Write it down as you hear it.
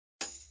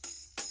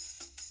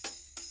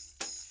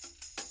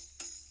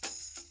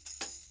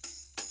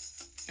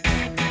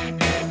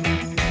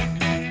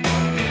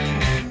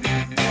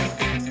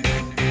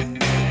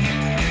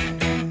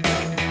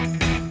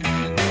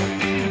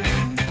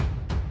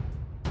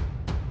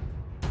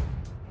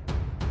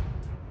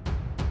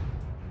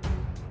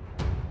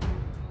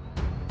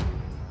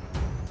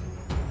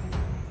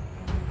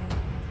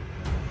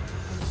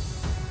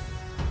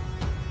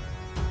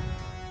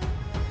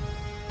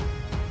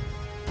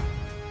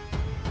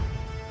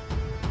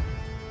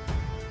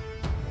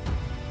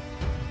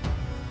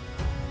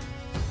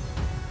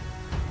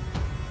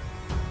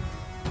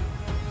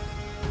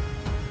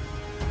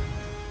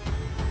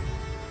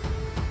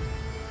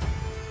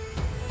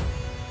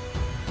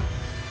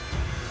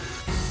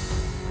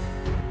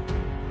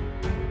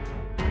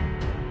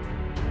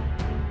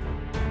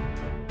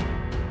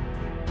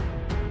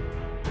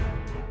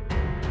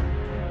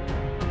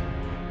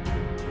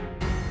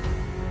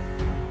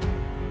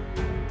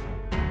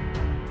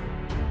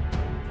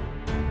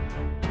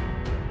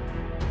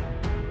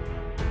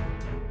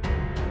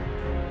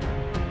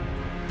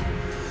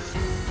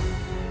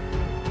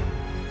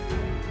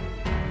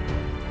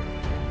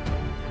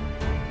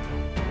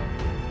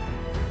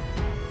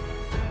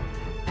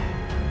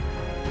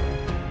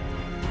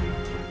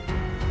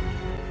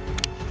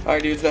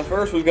Alright dudes, now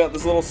first we've got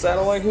this little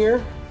satellite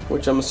here,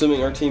 which I'm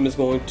assuming our team is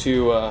going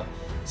to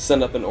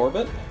send up in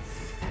orbit.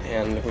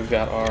 And we've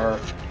got our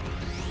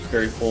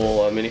very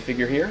cool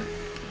minifigure here.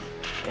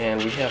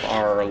 And we have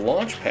our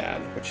launch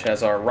pad, which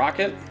has our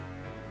rocket,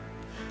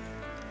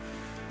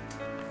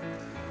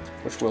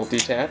 which will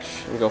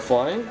detach and go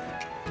flying.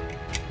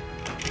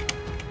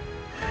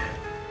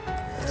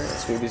 Alright,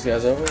 let's move these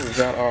guys over. We've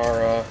got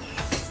our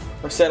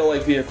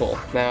satellite vehicle.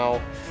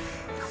 Now,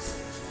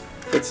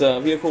 it's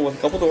a vehicle with a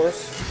couple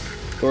doors.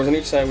 Doors on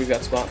each side. We've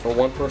got spot for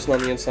one person on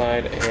the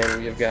inside,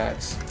 and we've got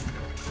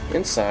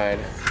inside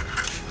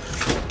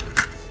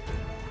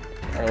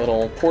our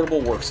little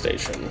portable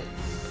workstation.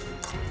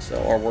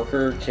 So our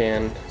worker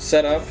can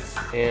set up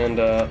and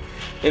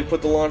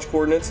input the launch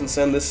coordinates and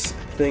send this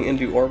thing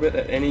into orbit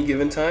at any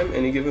given time,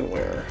 any given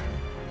where.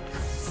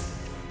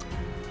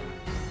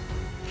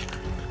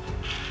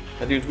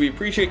 Now, dudes, we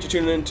appreciate you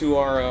tuning in to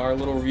our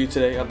little review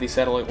today of the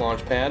satellite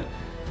launch pad.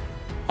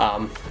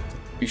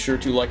 Be sure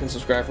to like and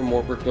subscribe for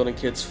more brick building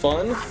kits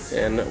fun,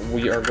 and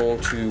we are going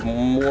to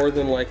more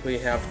than likely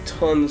have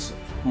tons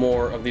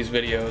more of these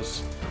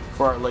videos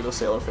for our LEGO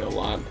Sailor Fail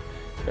lot.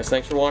 Guys,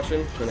 thanks for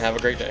watching, and have a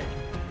great day.